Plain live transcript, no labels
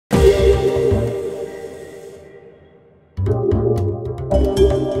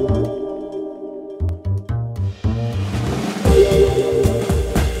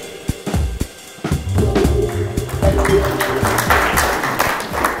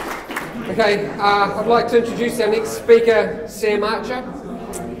Okay, I'd like to introduce our next speaker, Sam Archer.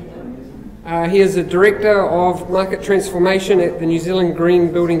 He is the Director of Market Transformation at the New Zealand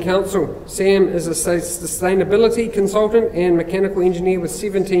Green Building Council. Sam is a sustainability consultant and mechanical engineer with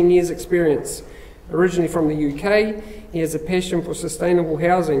 17 years experience. Originally from the UK, he has a passion for sustainable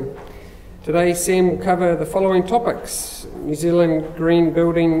housing. Today, Sam will cover the following topics: New Zealand Green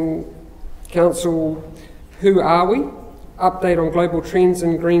Building Council, who are we? Update on global trends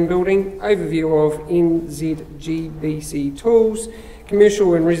in green building, overview of NZGBC tools,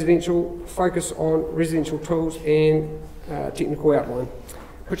 commercial and residential, focus on residential tools, and technical outline.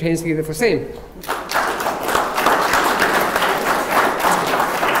 Put your hands together for Sam.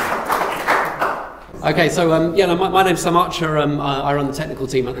 Okay, so my name's Sam Archer. I run the technical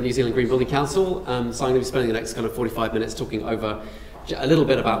team at the New Zealand Green Building Council. So I'm going to be spending the next kind of 45 minutes talking over a little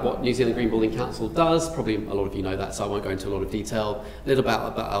bit about what New Zealand Green Building Council does. Probably a lot of you know that, so I won't go into a lot of detail. A little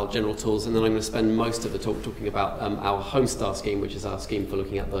about our general tools, and then I'm going to spend most of the talk talking about our Homestar scheme, which is our scheme for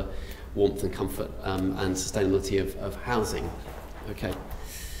looking at the warmth and comfort and sustainability of housing. Okay.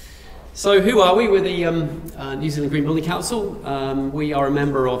 So who are we? We're the New Zealand Green Building Council. We are a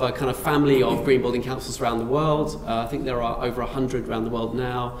member of a kind of family of green building councils around the world. I think there are over 100 around the world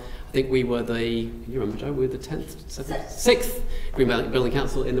now. I think we were can you remember, Joe? We were the 10th, 7th, 6th Green Building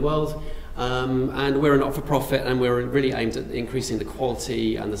Council in the world. And we're a not-for-profit, and we're really aimed at increasing the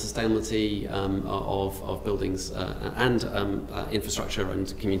quality and the sustainability of buildings and infrastructure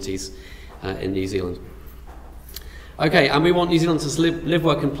and communities in New Zealand. Okay, and we want New Zealanders to live,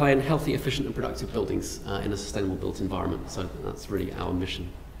 work and play in healthy, efficient and productive buildings in a sustainable built environment. So that's really our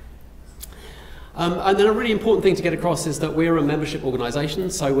mission. And then a really important thing to get across is that we're a membership organisation,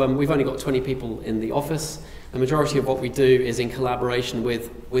 so we've only got 20 people in the office. The majority of what we do is in collaboration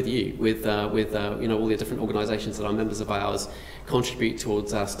with you, with you know, all the different organisations that are members of ours, contribute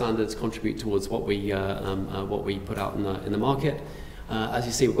towards our standards, contribute towards what we put out in the market. As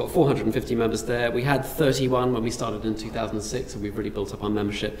you see, we've got 450 members there. We had 31 when we started in 2006, so we've really built up our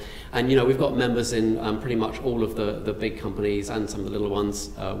membership. And you know, we've got members in pretty much all of the big companies and some of the little ones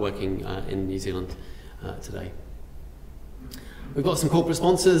working in New Zealand today. We've got some corporate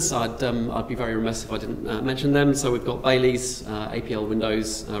sponsors. I'd be very remiss if I didn't mention them. So we've got Bailey's, APL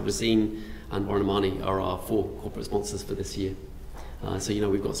Windows, Resine, and Warren Amani are our 4 corporate sponsors for this year. So you know,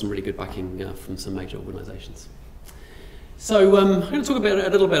 we've got some really good backing from some major organisations. So I'm going to talk a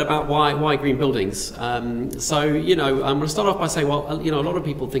little bit about why green buildings. So you know, I'm going to start off by saying, well, you know, a lot of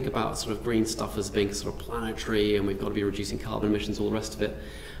people think about sort of green stuff as being sort of planetary, and we've got to be reducing carbon emissions, all the rest of it.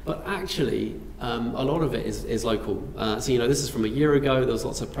 But actually, a lot of it is local. So you know, this is from a year ago. There was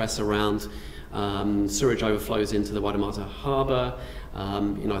lots of press around sewage overflows into the Waimata Harbour.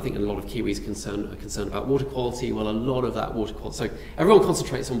 You know, I think a lot of Kiwis are concerned about water quality. Well, a lot of that water quality, so everyone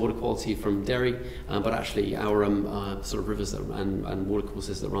concentrates on water quality from dairy, but actually our sort of rivers and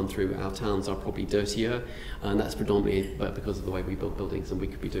watercourses that run through our towns are probably dirtier, and that's predominantly because of the way we build buildings, and we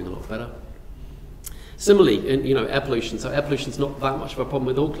could be doing a lot better. Similarly, you know, air pollution. So air pollution is not that much of a problem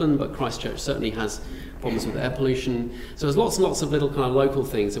with Auckland, but Christchurch certainly has problems with air pollution. So there's lots and lots of little kind of local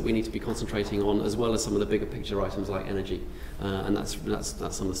things that we need to be concentrating on, as well as some of the bigger picture items like energy, and that's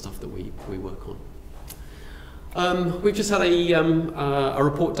some of the stuff that we work on. We've just had a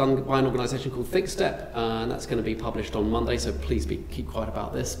report done by an organisation called Thickstep, and that's going to be published on Monday. So please keep quiet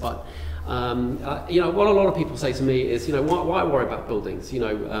about this, but. You know, what a lot of people say to me is, you know, why worry about buildings? You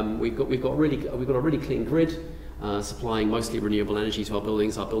know, we've got a really clean grid, supplying mostly renewable energy to our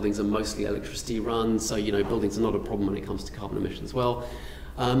buildings. Our buildings are mostly electricity run, so you know, buildings are not a problem when it comes to carbon emissions. Well,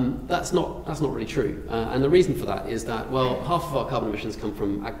 that's not really true, and the reason for that is that, well, half of our carbon emissions come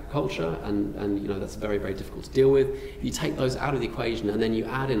from agriculture, and you know, that's very, very difficult to deal with. If you take those out of the equation and then you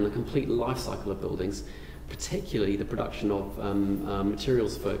add in the complete life cycle of buildings, particularly the production of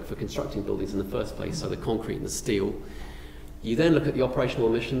materials for constructing buildings in the first place, so the concrete and the steel. You then look at the operational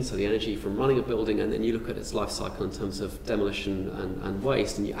emissions, so the energy from running a building, and then you look at its life cycle in terms of demolition and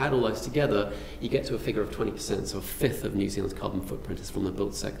waste, and you add all those together, you get to a figure of 20%, so a fifth of New Zealand's carbon footprint is from the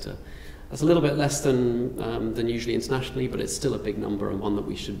built sector. That's a little bit less than usually internationally, but it's still a big number, and one that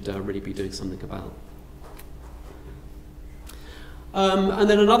we should really be doing something about. And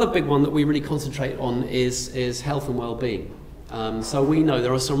then another big one that we really concentrate on is health and well-being. So we know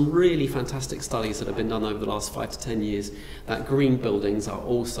there are some really fantastic studies that have been done over the last 5 to 10 years that green buildings are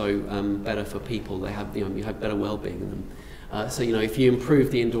also better for people. They have, you know, you have better well-being in them. So you know, if you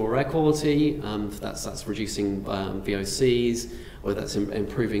improve the indoor air quality, that's reducing VOCs, or that's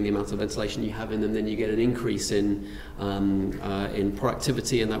improving the amount of ventilation you have in them, then you get an increase in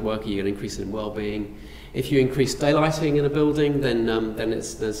productivity in that work. You get an increase in well-being. If you increase daylighting in a building, then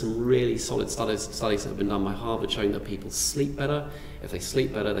there's some really solid studies that have been done by Harvard showing that people sleep better. If they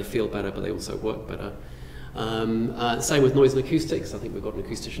sleep better, they feel better, but they also work better. Same with noise and acoustics. I think we've got an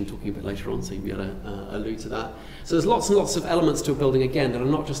acoustician talking a bit later on, so you'll be able to allude to that. So there's lots and lots of elements to a building, again, that are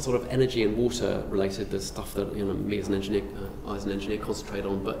not just sort of energy and water related, the stuff that me as an engineer concentrate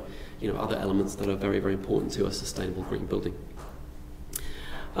on, but other elements that are very, very important to a sustainable green building.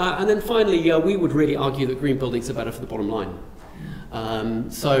 And then finally, we would really argue that green buildings are better for the bottom line.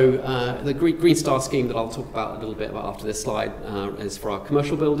 The Green Star scheme that I'll talk about a little bit about after this slide is for our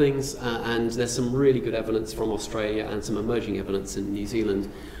commercial buildings, and there's some really good evidence from Australia and some emerging evidence in New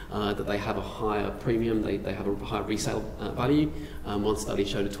Zealand that they have a higher premium, they have a higher resale value. One study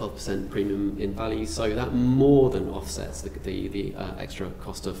showed a 12% premium in value, so that more than offsets the extra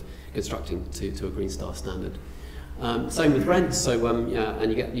cost of constructing to a Green Star standard. Same with rent,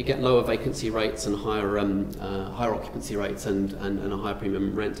 and you get lower vacancy rates and higher occupancy rates and a higher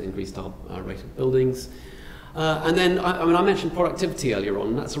premium rent in Green Star rated buildings. And then I mentioned productivity earlier on,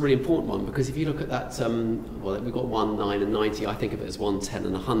 and that's a really important one, because if you look at that, we've got 1, 9 and 90. I think of it as 1, 10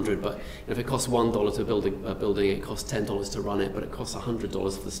 and 100, but if it costs $1 to build a building, it costs $10 to run it, but it costs $100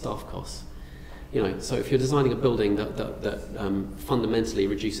 for the staff costs. So if you're designing a building that fundamentally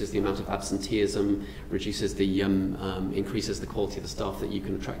reduces the amount of absenteeism, reduces the increases the quality of the staff that you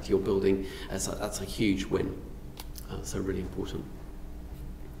can attract to your building, that's a huge win. So really important.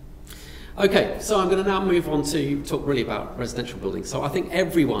 Okay, so I'm going to now move on to talk really about residential buildings. So I think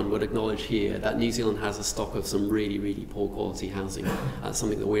everyone would acknowledge here that New Zealand has a stock of some really, really poor quality housing. That's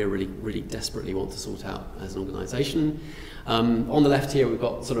something that we really, really desperately want to sort out as an organisation. On the left here, we've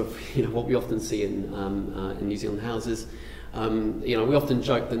got sort of what we often see in New Zealand houses. We often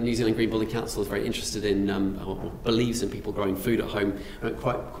joke that the New Zealand Green Building Council is very interested in, or believes in people growing food at home. I don't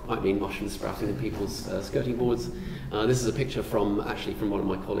quite mean mushrooms sprouting in people's skirting boards. This is a picture from one of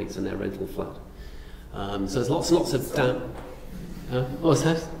my colleagues in their rental flat. So there's lots and lots of damp. What's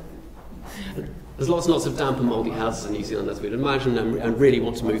that? There's lots and lots of damp and mouldy houses in New Zealand, as we'd imagine, and really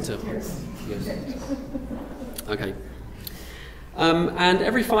want to move to. Yes. Okay. And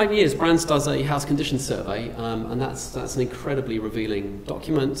every 5 years, Brands does a house condition survey, and that's an incredibly revealing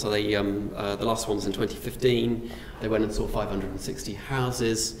document. So they, the last one was in 2015. They went and saw 560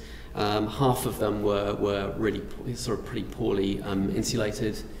 houses. Half of them were really sort of pretty poorly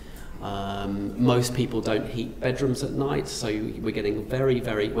insulated. Most people don't heat bedrooms at night, so we're getting very,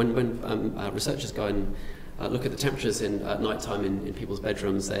 very. When researchers go and look at the temperatures at night time in people's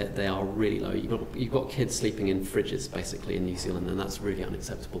bedrooms, they are really low. You've got kids sleeping in fridges basically in New Zealand, and that's really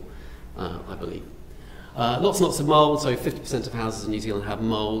unacceptable, I believe. Lots and lots of mould, so 50% of houses in New Zealand have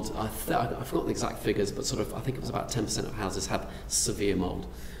mould. I've forgotten the exact figures, but sort of I think it was about 10% of houses have severe mould.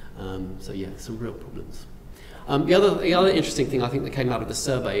 So yeah, some real problems. The other interesting thing I think that came out of the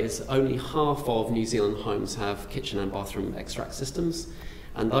survey is only half of New Zealand homes have kitchen and bathroom extract systems.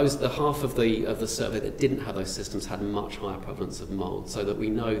 And the half of the survey that didn't have those systems had much higher prevalence of mould, so that we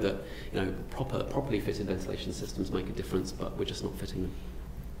know that properly fitted ventilation systems make a difference, but we're just not fitting them.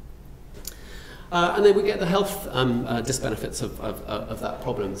 And then we get the health disbenefits of that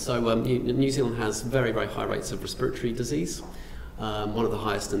problem. So New Zealand has very, very high rates of respiratory disease, one of the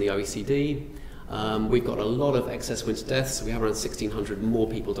highest in the OECD. We've got a lot of excess winter deaths, so we have around 1,600 more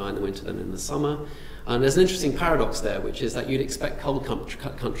people die in the winter than in the summer. And there's an interesting paradox there, which is that you'd expect cold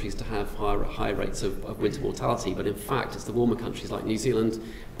countries to have high rates of winter mortality, but in fact it's the warmer countries like New Zealand.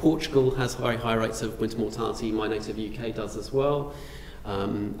 Portugal has very high rates of winter mortality, my native UK does as well.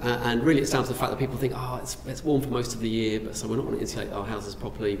 And really it's down to the fact that people think, it's warm for most of the year, but so we're not going to insulate our houses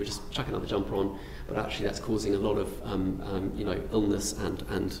properly, we're just chucking another jumper on, but actually that's causing a lot of illness and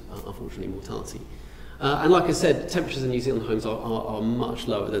unfortunately mortality. And like I said, temperatures in New Zealand homes are much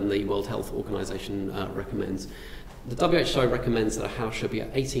lower than the World Health Organization recommends. The WHO recommends that a house should be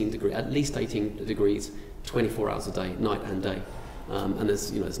at least 18 degrees, 24 hours a day, night and day. And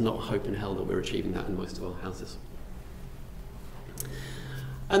there's not hope in hell that we're achieving that in most of our houses.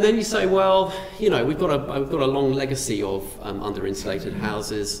 And then you say, well, we've got a long legacy of under-insulated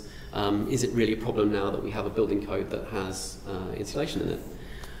houses. Is it really a problem now that we have a building code that has insulation in it?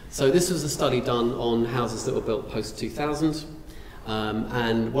 So this was a study done on houses that were built post-2000,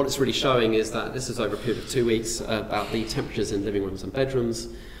 and what it's really showing is that this is over a period of 2 weeks about the temperatures in living rooms and bedrooms.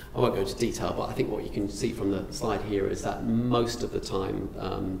 I won't go into detail, but I think what you can see from the slide here is that most of the time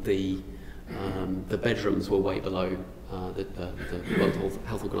the bedrooms were way below the World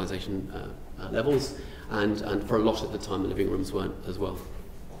Health Organization levels, and for a lot of the time the living rooms weren't as well.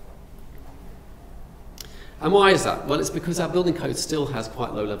 And why is that? Well, it's because our building code still has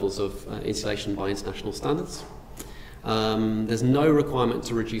quite low levels of insulation by international standards. There's no requirement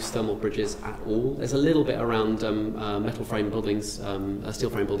to reduce thermal bridges at all. There's a little bit around metal frame buildings. Steel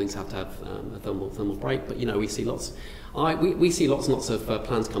frame buildings have to have a thermal break, but we see lots. We see lots and lots of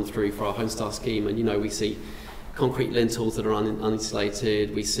plans come through for our Homestar scheme, and we see concrete lintels that are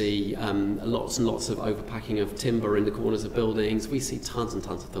uninsulated. We see lots and lots of overpacking of timber in the corners of buildings. We see tons and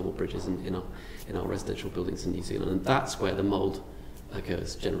tons of thermal bridges in our residential buildings in New Zealand, and that's where the mould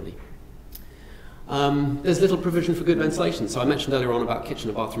occurs generally. There's little provision for good ventilation. So I mentioned earlier on about kitchen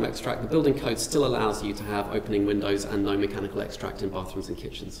and bathroom extract. The building code still allows you to have opening windows and no mechanical extract in bathrooms and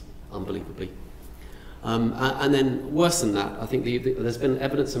kitchens, unbelievably. And then worse than that, I think there's been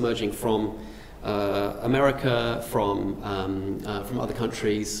evidence emerging from America, from other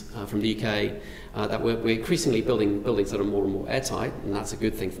countries, from the UK, that we're increasingly building buildings that are more and more airtight, and that's a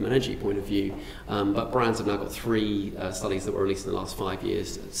good thing from an energy point of view. But brands have now got 3 studies that were released in the last 5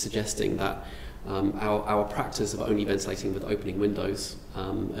 years suggesting that our practice of only ventilating with opening windows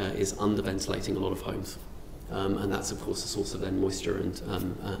is under-ventilating a lot of homes. And that's, of course, a source of then moisture and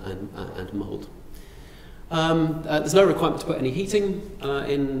mould. There's no requirement to put any heating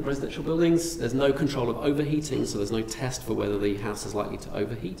in residential buildings. There's no control of overheating, so there's no test for whether the house is likely to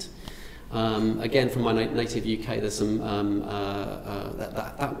overheat. Again, from my native UK, there's some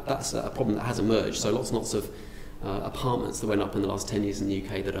that's a problem that has emerged. So lots and lots of apartments that went up in the last 10 years in the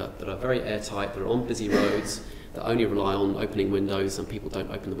UK that are very airtight, that are on busy roads, that only rely on opening windows, and people don't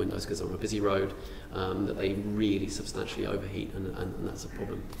open the windows because they're on a busy road, that they really substantially overheat, and that's a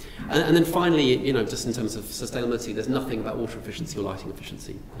problem. And then finally, just in terms of sustainability, there's nothing about water efficiency or lighting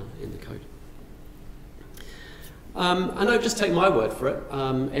efficiency in the code. And don't just take my word for it.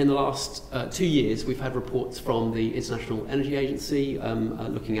 In the last 2 years, we've had reports from the International Energy Agency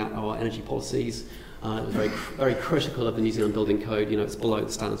looking at our energy policies. It was very critical of the New Zealand Building Code. It's below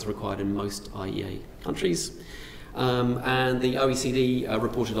the standards required in most IEA countries. And the OECD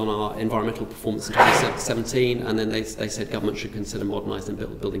reported on our environmental performance in 2017, and then they said government should consider modernising the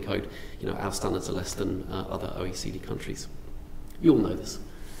building code. Our standards are less than other OECD countries. You all know this.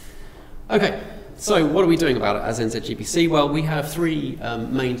 Okay, so what are we doing about it as NZGBC? Well, we have 3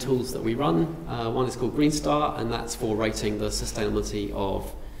 main tools that we run. One is called Green Star, and that's for rating the sustainability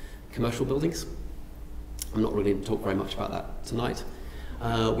of commercial buildings. I'm not really going to talk very much about that tonight.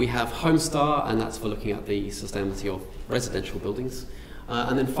 We have Homestar, and that's for looking at the sustainability of residential buildings.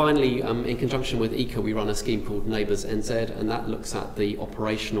 And then finally, in conjunction with ECA, we run a scheme called Neighbours NZ, and that looks at the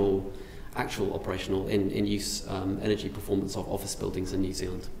actual operational in-use energy performance of office buildings in New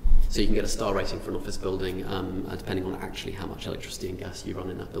Zealand. So you can get a star rating for an office building, depending on actually how much electricity and gas you run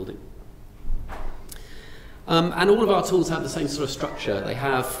in that building. And all of our tools have the same sort of structure. They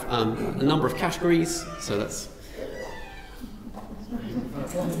have a number of categories, so that's...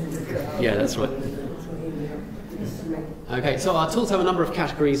 Yeah, that's right. Okay, so our tools have a number of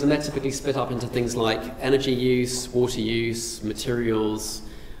categories, and they're typically split up into things like energy use, water use, materials,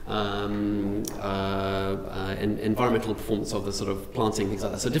 environmental performance of the sort of planting, things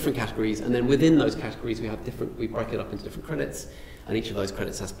like that. So different categories, and then within those categories we break it up into different credits, and each of those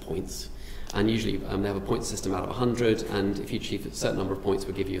credits has points. And usually they have a point system out of 100, and if you achieve a certain number of points,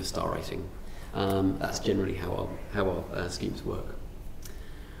 we'll give you a star rating. That's generally how our schemes work.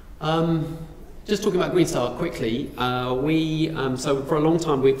 Just talking about Green Star quickly, so for a long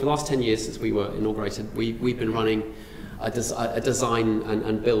time, for the last 10 years since we were inaugurated, we've been running a design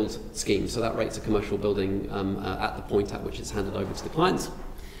and build scheme. So that rates a commercial building at the point at which it's handed over to the client.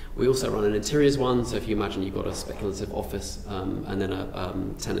 We also run an interiors one, so if you imagine you've got a speculative office and then a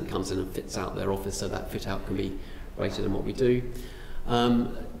tenant comes in and fits out their office, so that fit out can be rated in what we do.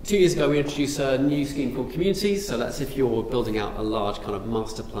 2 years ago we introduced a new scheme called Communities, so that's if you're building out a large kind of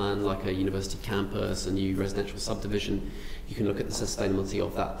master plan like a university campus, a new residential subdivision, you can look at the sustainability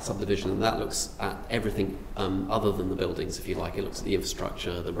of that subdivision, and that looks at everything other than the buildings, if you like. It looks at the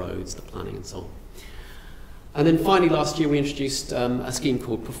infrastructure, the roads, the planning and so on. And then finally last year we introduced a scheme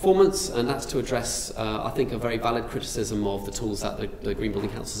called Performance, and that's to address, I think, a very valid criticism of the tools that the Green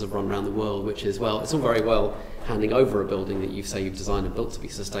Building Councils have run around the world, which is, well, it's all very well handing over a building that you say you've designed and built to be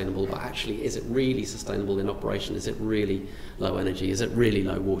sustainable, but actually, is it really sustainable in operation? Is it really low energy? Is it really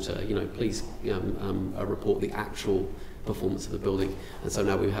low water? Please report the actual performance of the building. And so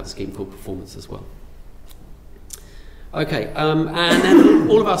now we have a scheme called Performance as well. Okay, and then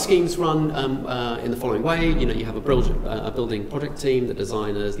all of our schemes run in the following way. You have a building project team, the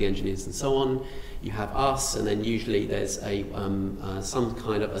designers, the engineers, and so on. You have us, and then usually there's some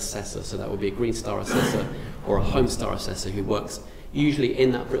kind of assessor. So that would be a Green Star assessor or a Homestar assessor who works usually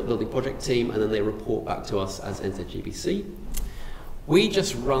in that building project team, and then they report back to us as NZGBC. We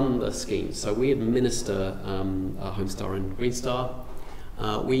just run the scheme, so we administer Homestar and Green Star.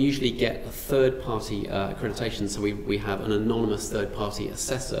 We usually get a third-party accreditation, so we have an anonymous third-party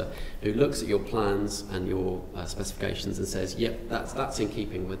assessor who looks at your plans and your specifications and says, yep, that's in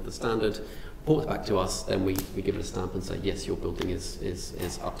keeping with the standard, reports back to us, then we give it a stamp and say, yes, your building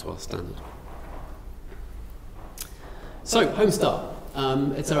is up to our standard. So, Homestar.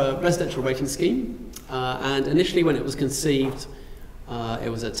 It's a residential rating scheme, and initially when it was conceived, it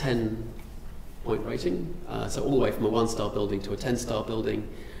was a 10-point rating, so all the way from a 1-star building to a 10-star building.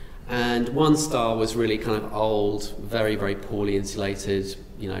 And 1-star was really kind of old, very, very poorly insulated,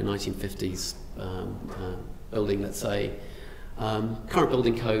 1950s building, let's say. Current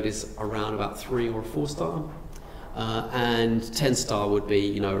building code is around about 3 or 4-star. And 10-star would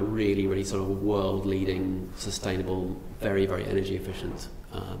be, a really, really sort of world-leading, sustainable, very, very energy-efficient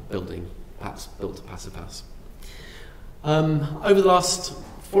building, perhaps built to passive house. Over the last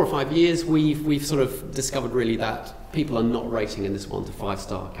 4 or 5 years, we've sort of discovered really that people are not rating in this 1 to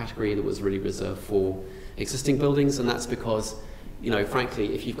 5-star category that was really reserved for existing buildings, and that's because,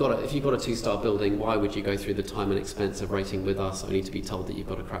 frankly, if you've got a 2-star building, why would you go through the time and expense of rating with us only to be told that you've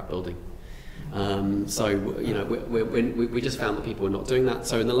got a crap building? So we just found that people were not doing that.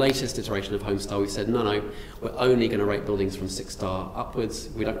 So in the latest iteration of Homestar, we said, no, we're only going to rate buildings from 6-star upwards.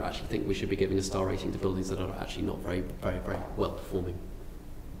 We don't actually think we should be giving a star rating to buildings that are actually not very, very, very well performing.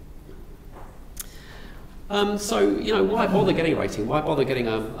 So why bother getting a rating? Why bother getting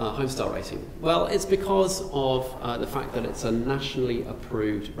a Homestar rating? Well, it's because of the fact that it's a nationally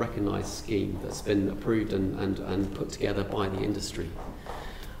approved, recognised scheme that's been approved and put together by the industry.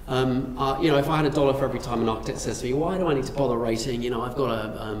 If I had $1 for every time an architect says to me, why do I need to bother rating? I've got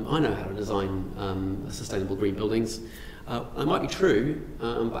I know how to design sustainable green buildings. That might be true,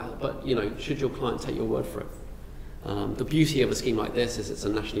 but should your client take your word for it? The beauty of a scheme like this is it's a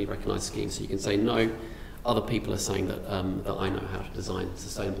nationally recognised scheme, so you can say no. Other people are saying that that I know how to design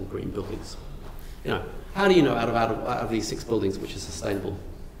sustainable green buildings. How do you know out of these 6 buildings which are sustainable?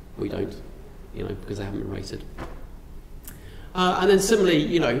 We don't, because they haven't been rated. And then similarly,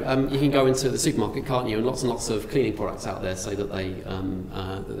 you can go into the supermarket, can't you? And lots of cleaning products out there say that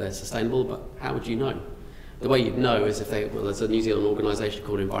they're sustainable, but how would you know? The way you'd know is if there's a New Zealand organisation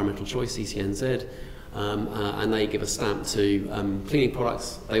called Environmental Choice, ADNZ, and they give a stamp to cleaning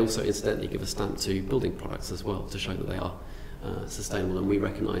products. They also incidentally give a stamp to building products as well to show that they are sustainable, and we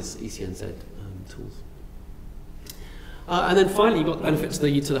recognise ADNZ tools. And then finally, you've got the benefit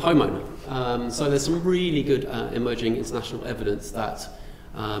to the homeowner. So there's some really good emerging international evidence that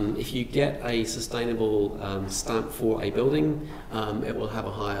if you get a sustainable stamp for a building, it will have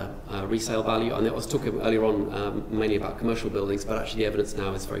a higher resale value. And I was talking earlier on mainly about commercial buildings, but actually the evidence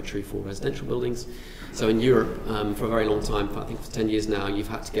now is very true for residential buildings. So in Europe, for a very long time, I think for 10 years now, you've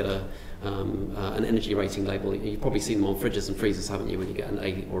had to get an energy rating label. You've probably seen them on fridges and freezers, haven't you, when you get an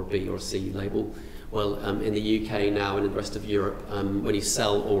A or a B or a C label. Well, in the UK now and in the rest of Europe, when you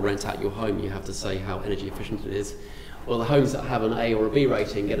sell or rent out your home, you have to say how energy efficient it is. Well, the homes that have an A or a B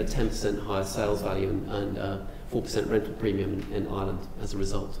rating get a 10% higher sales value and 4% rental premium in Ireland as a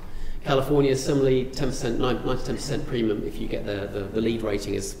result. California, similarly, 10%, 9 to 10% premium if you get the lead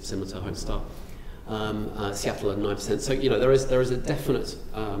rating is similar to Homestar. Seattle at 9%. So there is a definite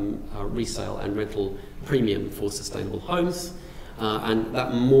resale and rental premium for sustainable homes. And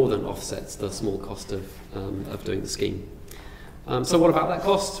that more than offsets the small cost of doing the scheme. So what about that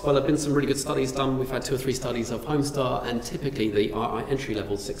cost? Well, there have been some really good studies done. We've had 2 or 3 studies of Homestar, and typically our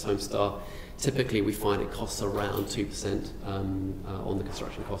entry-level 6 Homestar, typically we find it costs around 2% on the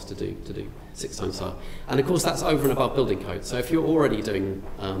construction cost to do 6 Homestar. And of course that's over and above building code. So if you're already doing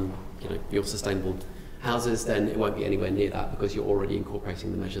your sustainable houses, then it won't be anywhere near that because you're already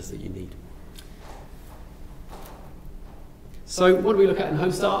incorporating the measures that you need. So what do we look at in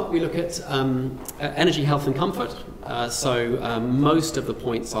Homestar? We look at energy, health and comfort. Most of the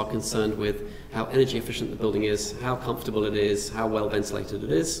points are concerned with how energy efficient the building is, how comfortable it is, how well ventilated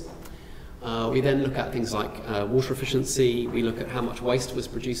it is. We then look at things like water efficiency. We look at how much waste was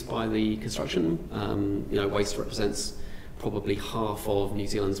produced by the construction. Waste represents probably half of New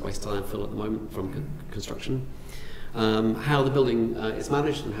Zealand's waste to landfill at the moment from construction. How the building is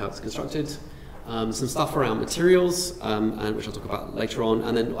managed and how it's constructed. Some stuff around materials, and which I'll talk about later on,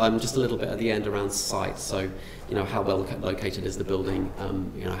 and then just a little bit at the end around site. So, how well located is the building?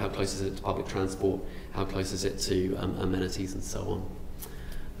 How close is it to public transport? How close is it to amenities and so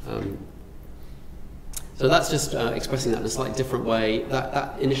on? So that's just expressing that in a slightly different way.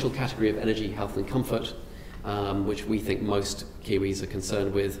 That initial category of energy, health and comfort which we think most Kiwis are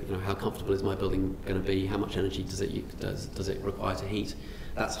concerned with. You know, how comfortable is my building going to be? How much energy does it require to heat?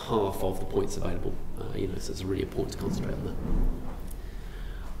 That's half of the points available. You know, so it's really important to concentrate on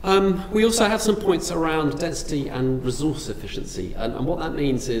that. We also have some points around density and resource efficiency, and what that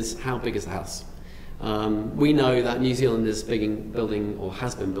means is how big is the house. We know that New Zealand is building or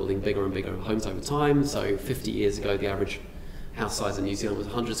has been building bigger and bigger homes over time. So 50 years ago, the average house size in New Zealand was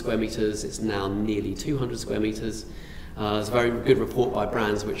 100 square metres. It's now nearly 200 square metres. There's a very good report by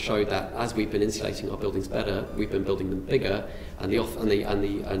Brands which showed that as we've been insulating our buildings better, we've been building them bigger, and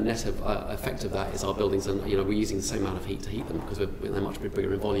the net effect of that is our buildings, and you know, we're using the same amount of heat to heat them because they're much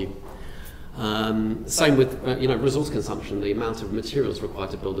bigger in volume. Same with you know, resource consumption. The amount of materials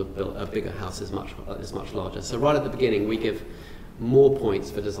required to build a bigger house is much larger. So right at the beginning, we give more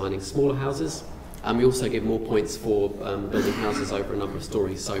points for designing smaller houses, and we also give more points for building houses over a number of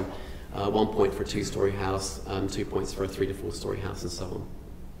stories. So 1 point for a 2-storey house, 2 points for a 3 to 4-storey house, and so on.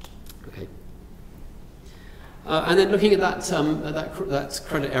 Okay. And then looking at that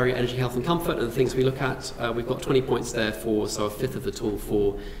credit area, energy, health and comfort, and the things we look at, we've got 20 points there for, so a fifth of the tool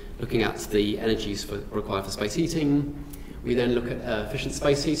for looking at the energies required for space heating. We then look at efficient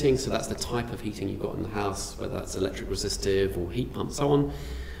space heating, so that's the type of heating you've got in the house, whether that's electric resistive or heat pump, so on.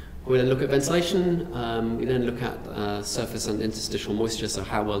 We then look at ventilation. We then look at surface and interstitial moisture, so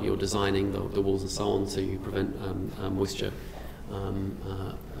how well you're designing the walls and so on to prevent moisture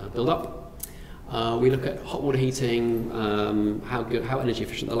build up. We look at hot water heating, how energy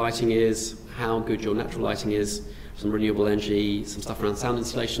efficient the lighting is, how good your natural lighting is, some renewable energy, some stuff around sound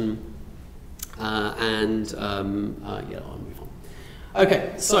insulation, and yeah, I'll move on.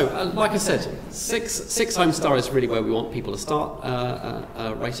 Okay, so like I said, six Homestar is really where we want people to start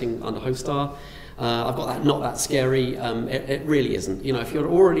rating under Homestar. I've got that, not that scary. It really isn't. You know, if you're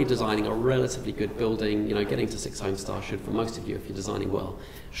already designing a relatively good building, you know, getting to 6 Homestar should, for most of you, if you're designing well,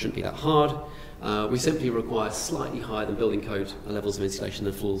 shouldn't be that hard. We simply require slightly higher than building code levels of insulation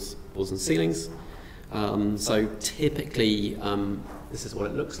in floors and ceilings. So typically, this is what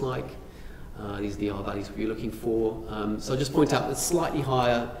it looks like. These are the R values we're looking for. So I'll just point out that slightly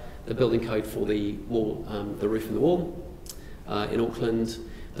higher the building code for the wall, the roof and the wall in Auckland.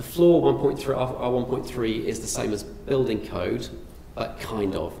 The floor 1.3 is the same as building code, but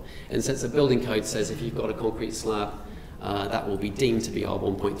kind of. In the sense that building code says if you've got a concrete slab, that will be deemed to be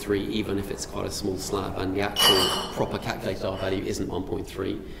R1.3 even if it's quite a small slab and the actual proper calculated R value isn't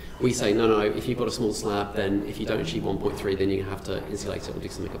 1.3. We say no, if you've got a small slab, then if you don't achieve 1.3, then you have to insulate it or do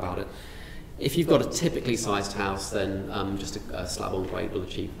something about it. If you've got a typically sized house, then just a slab on grade will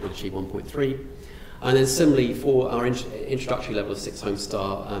achieve 1.3. And then similarly for our introductory level of 6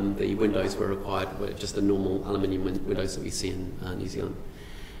 Homestar, the windows were required with just the normal aluminium windows that we see in New Zealand.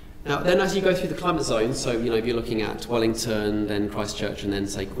 Now then as you go through the climate zones, so you know, if you're looking at Wellington, then Christchurch and then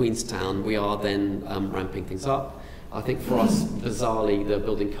say Queenstown, we are then ramping things up. I think for us, bizarrely, the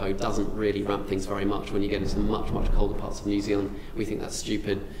building code doesn't really ramp things very much when you get into much colder parts of New Zealand. We think that's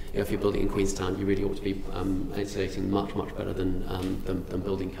stupid. You know, if you're building in Queenstown, you really ought to be insulating much better than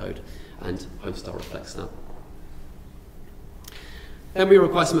building code, and Homestar reflects that. Then we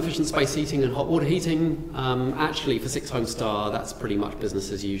require some efficient space heating and hot water heating. Actually, for 6 Homestar, that's pretty much business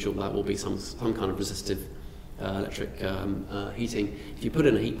as usual. That will be some kind of resistive electric heating. If you put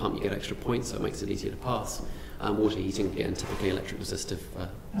in a heat pump, you get extra points, so it makes it easier to pass. Water heating, again, typically electric resistive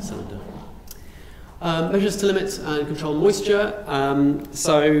cylinder. Measures to limit and control moisture.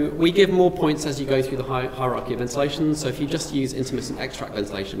 So we give more points as you go through the hierarchy of ventilation. So if you just use intermittent extract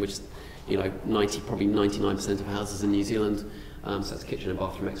ventilation, which is, you know, probably 99% of houses in New Zealand, so that's kitchen and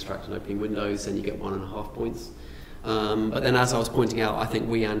bathroom extract and opening windows, then you get 1.5 points. But then, as I was pointing out, I think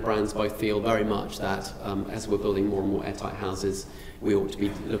we and Brands both feel very much that as we're building more and more airtight houses, we ought to be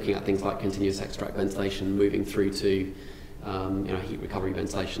looking at things like continuous extract ventilation, moving through to you know, heat recovery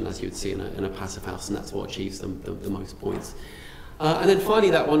ventilation, as you would see in a passive house, and that's what achieves the most points. And then finally,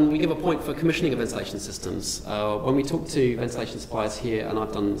 that one, we give a point for commissioning of ventilation systems. When we talk to ventilation suppliers here, and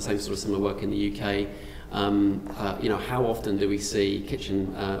I've done the same sort of similar work in the UK, you know, how often do we see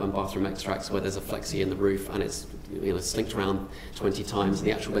kitchen and bathroom extracts where there's a flexi in the roof and it's, you know, slinked around 20 times, and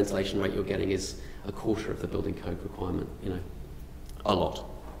the actual ventilation rate you're getting is a quarter of the building code requirement, you know, a lot.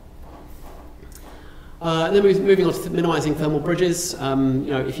 And then moving on to minimising thermal bridges. You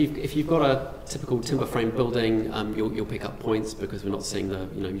know, if you've got a typical timber frame building, you'll pick up points because we're not seeing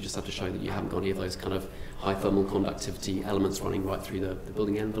you know, you just have to show that you haven't got any of those kind of high thermal conductivity elements running right through the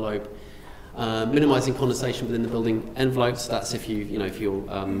building envelope. Minimising condensation within the building envelopes. That's if if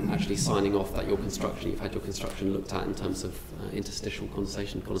you're actually signing off that you've had your construction looked at in terms of interstitial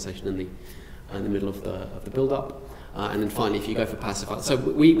condensation in in the middle of the build-up. And then finally, if you go for passive house, so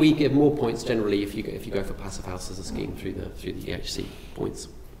we give more points generally if you go for passive house as a scheme through the EHC points.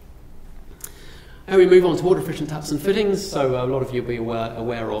 And we move on to water efficient taps and fittings. So a lot of you will be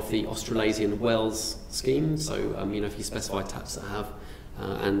aware of the Australasian Wells scheme. So you know, if you specify taps that have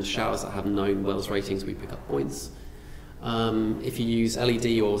and showers that have known Wells ratings, we pick up points. If you use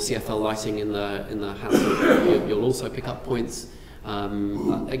LED or CFL lighting in the house, you'll also pick up points.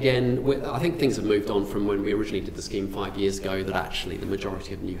 Again, I think things have moved on from when we originally did the scheme 5 years ago, that actually the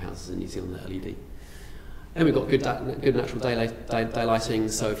majority of new houses in New Zealand are LED. And we've got good natural daylighting,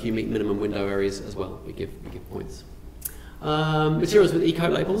 so if you meet minimum window areas as well, we give points. Materials with eco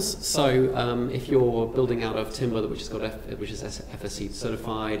labels, so if you're building out of timber which is FSC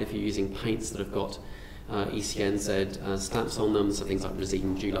certified, if you're using paints that have got ECNZ stamps on them, so things like Resine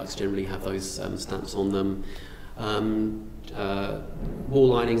and Dulux generally have those stamps on them. Wall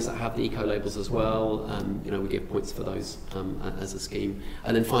linings that have the eco labels as well, you know, we give points for those as a scheme.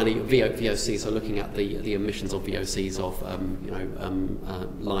 And then finally, VOC, so looking at the emissions of VOCs of you know,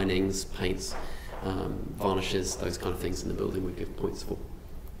 linings, paints, varnishes, those kind of things in the building, we give points for.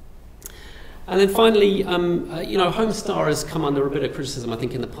 And then finally, you know, Homestar has come under a bit of criticism, I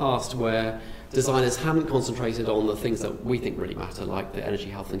think, in the past, where designers haven't concentrated on the things that we think really matter, like the energy,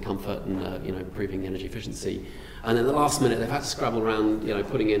 health and comfort, and you know, improving the energy efficiency. And then the last minute, they've had to scrabble around, you know,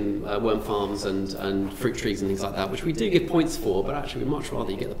 putting in worm farms and fruit trees and things like that, which we do give points for, but actually we'd much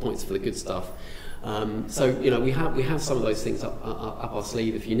rather you get the points for the good stuff. So you know, we have some of those things up our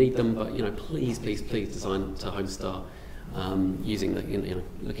sleeve if you need them, but you know, please design to Homestar using the, you know,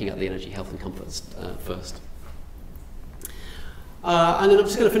 looking at the energy, health and comforts first. And then I'm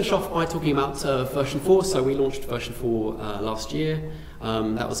just going to finish off by talking about version 4. So we launched version 4 last year.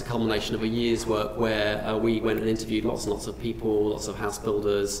 That was a culmination of a year's work where we went and interviewed lots and lots of people, lots of house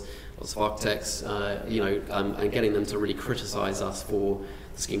builders, lots of architects, you know, and getting them to really criticise us for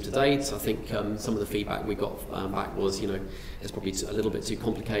the scheme to date. So I think some of the feedback we got back was, you know, it's probably a little bit too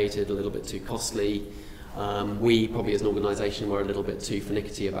complicated, a little bit too costly. We probably as an organisation were a little bit too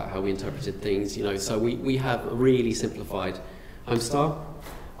finicky about how we interpreted things, you know, so we have really simplified Homestar.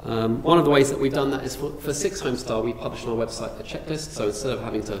 One of the ways that we've done that is for 6 Homestar, we publish on our website a checklist. So instead of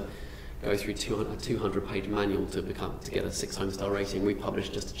having to go through a 200-page manual to get a 6 Homestar rating, we publish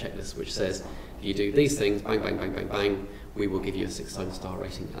just a checklist which says, if you do these things, bang, bang, bang, bang, bang, we will give you a 6 Homestar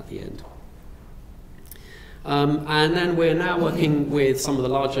rating at the end. And then we're now working with some of the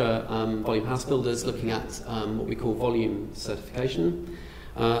larger volume house builders, looking at what we call volume certification.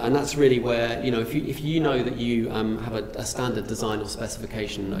 And that's really where, you know, if you know that you have a standard design or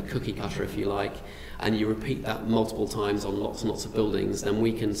specification, a cookie cutter if you like, and you repeat that multiple times on lots and lots of buildings, then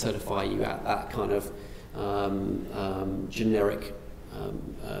we can certify you at that kind of generic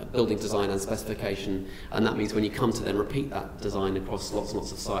building design and specification. And that means when you come to then repeat that design across lots and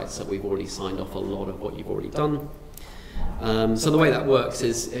lots of sites, that we've already signed off a lot of what you've already done. So the way that works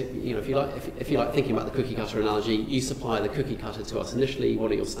is, you know, if you like thinking about the cookie cutter analogy, you supply the cookie cutter to us initially.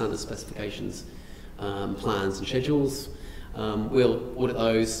 What are your standard specifications, plans and schedules? We'll audit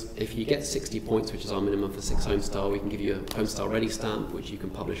those. If you get 60 points, which is our minimum for 6 Homestar, we can give you a Homestar Ready stamp, which you can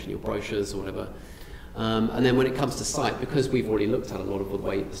publish in your brochures or whatever. And then when it comes to site, because we've already looked at a lot of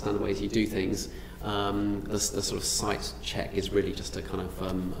the standard ways you do things, the sort of site check is really just a kind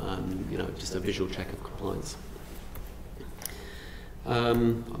of, you know, just a visual check of compliance. I'll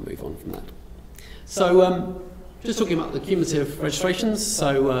move on from that. So just talking about the cumulative registrations,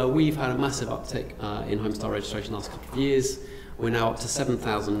 so we've had a massive uptick in Homestar registration the last couple of years. We're now up to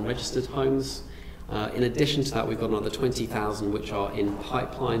 7,000 registered homes. In addition to that, we've got another 20,000 which are in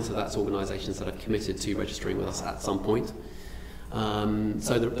pipeline, so that's organisations that have committed to registering with us at some point.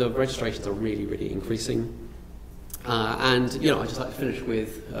 So the registrations are really, really increasing. And, you know, I'd just like to finish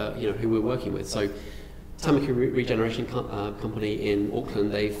with, you know, who we're working with. So Tamaki Regeneration Company in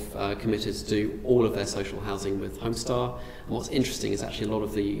Auckland, they've committed to do all of their social housing with Homestar. And what's interesting is actually a lot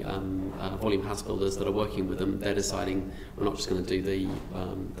of the volume house builders that are working with them, they're deciding we're not just going to do the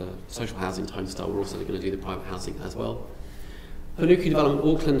social housing to Homestar, we're also going to do the private housing as well. Panuku Development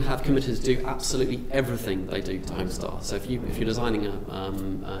Auckland have committed to do absolutely everything they do to Homestar. So if you're designing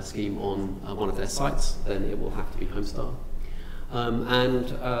a scheme on one of their sites, then it will have to be Homestar.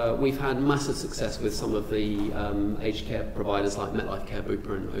 And we've had massive success with some of the aged care providers like MetLife Care,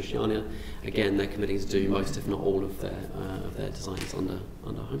 Bupa and Oceania. Again, they're committing to do most, if not all, of their designs under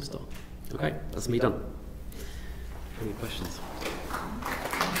Homestar. Okay, that's me done. Any questions?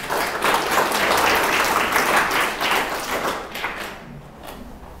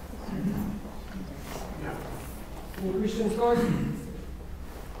 Any questions, guys?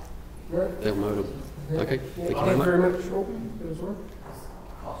 they'll mow them. Okay, thank you Thank you very much. very much.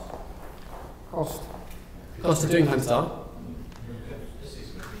 Cost. Cost of doing Homestar.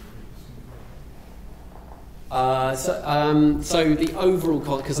 So the overall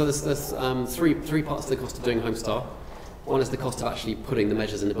cost, because there's three parts to the cost of doing Homestar. One is the cost of actually putting the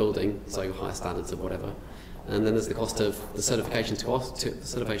measures in the building, so higher standards of whatever, and then there's the cost of the certification cost to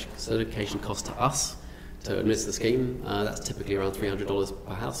us to administer the scheme. That's typically around $300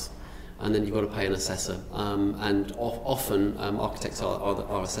 per house, and then you've got to pay an assessor. And often architects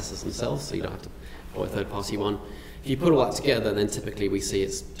are assessors themselves, so you don't have to employ a third-party one. If you put all that together, then typically we see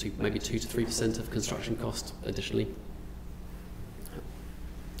it's maybe 2 to 3% of construction cost additionally.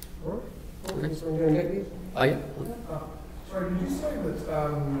 All right. Okay. Yeah. Sorry, did you say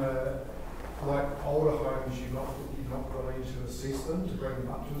that like older homes you're not willing to assess them to bring them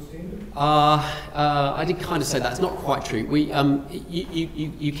up to a standard? I did kind of say that. It's not quite true.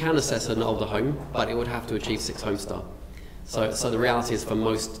 You can assess an older home, but it would have to achieve 6 Homestar. So the reality is for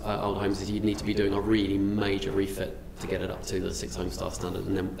most older homes is you'd need to be doing a really major refit to get it up to the 6 Homestar standard,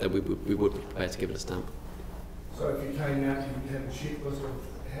 and then we would be prepared to give it a stamp. So if you came out, you would have a checklist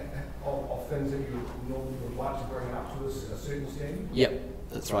of things that you would like to bring up to a certain standard? Yep,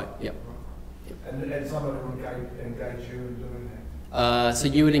 that's right, yep. And some of them engage you in doing that? So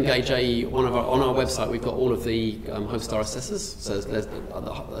you would engage on our website. We've got all of the Homestar assessors. So there's,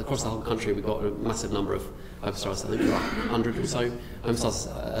 across the whole country, we've got a massive number of Homestar assessors. I think like 100 or so Homestar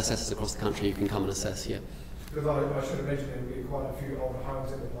assessors across the country. You can come and assess. Yeah. Because I should imagine there would be quite a few older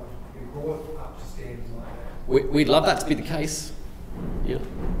homes that would like to be brought up to standards like that. We'd love that to be the case. Yeah,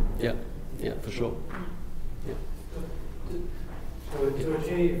 for sure. Yeah. So to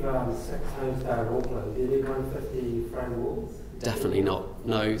achieve 6 Homestar in Auckland, do you need 150 frame walls? Definitely not.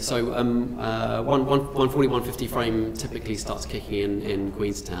 No. So 140, 150 frame typically starts kicking in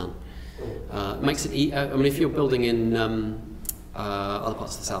Queenstown. Makes it. I mean, if you're building in other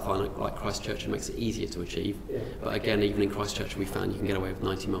parts of the South Island, like Christchurch, it makes it easier to achieve. Yeah. But again, even in Christchurch, we found you can get away with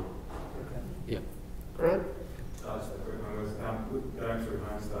 90 mil. Okay. Yeah. Right. Just a quick one was going through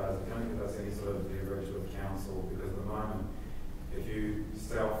Homestars, it can't give us any sort of leverage with council, because at the moment, if you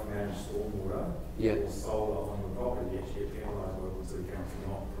self-manage stormwater or solar on the property, you actually get penalised by the city council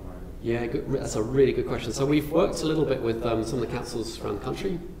not promoted. Yeah, that's a really good question. So we've worked a little bit with some of the councils around the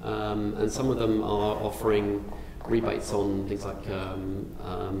country, and some of them are offering rebates on things like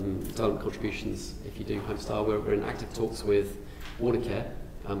development contributions if you do Homestar. We're in active talks with Watercare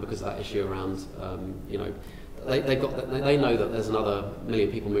because of that issue around, they know that there's another 1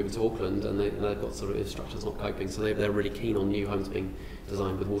 million people moving to Auckland, and they've got sort of infrastructure's not coping, so they're really keen on new homes being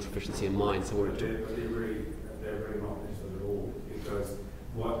designed with water efficiency in mind. So they're really not interested at all, because if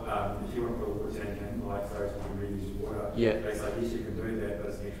you want to put a water tank in, like so you can reuse water, they say yes you can do that, but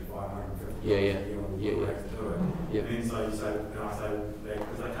it's an extra $550 a year on the water to do it. And then so you say, and I say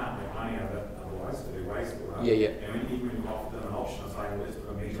because they can't make money out of it otherwise to do wastewater. And even when you offer them an option of saying, well, let's put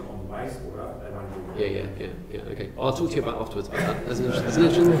a meter on the wastewater, they won't do that. Yeah, okay. I'll talk to you about afterwards about that. That's an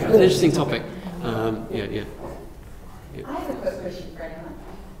interesting topic. I have a quick question for anyone.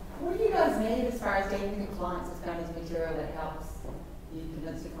 What do you guys need as far as dealing with clients as going as material that helps you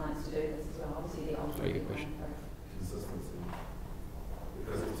convince your clients to do this as well? Obviously, the ultimate. Very good question. Consistency.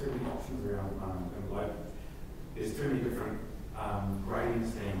 Because there's too many options around at the moment, and like there's too many different grading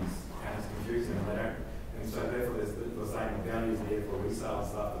schemes, and it's confusing, and they don't. And so therefore, there's the same values there for resale and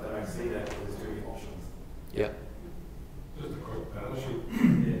stuff, but they don't see that because there's too many options. Yeah. Just a quick balance sheet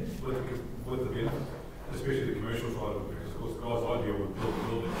with the benefit, especially the commercial side of it, because of course guys I deal with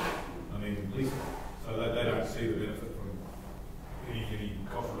building, I mean leasing, so they don't see the benefit from any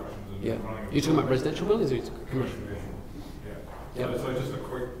cost reductions in running. You're talking about residential buildings or commercial? So just a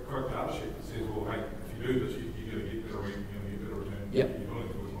quick balance sheet that says, well, hey, if you do this, you're going to get better, better return.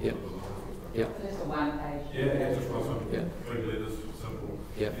 So just a one page. Just one simple. Big letters, simple.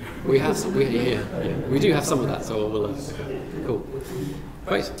 We have some. We do have some of that. So we'll. Cool.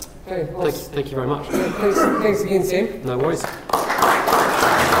 Great. Okay. Thank you very much. Thanks again, Sam. No worries.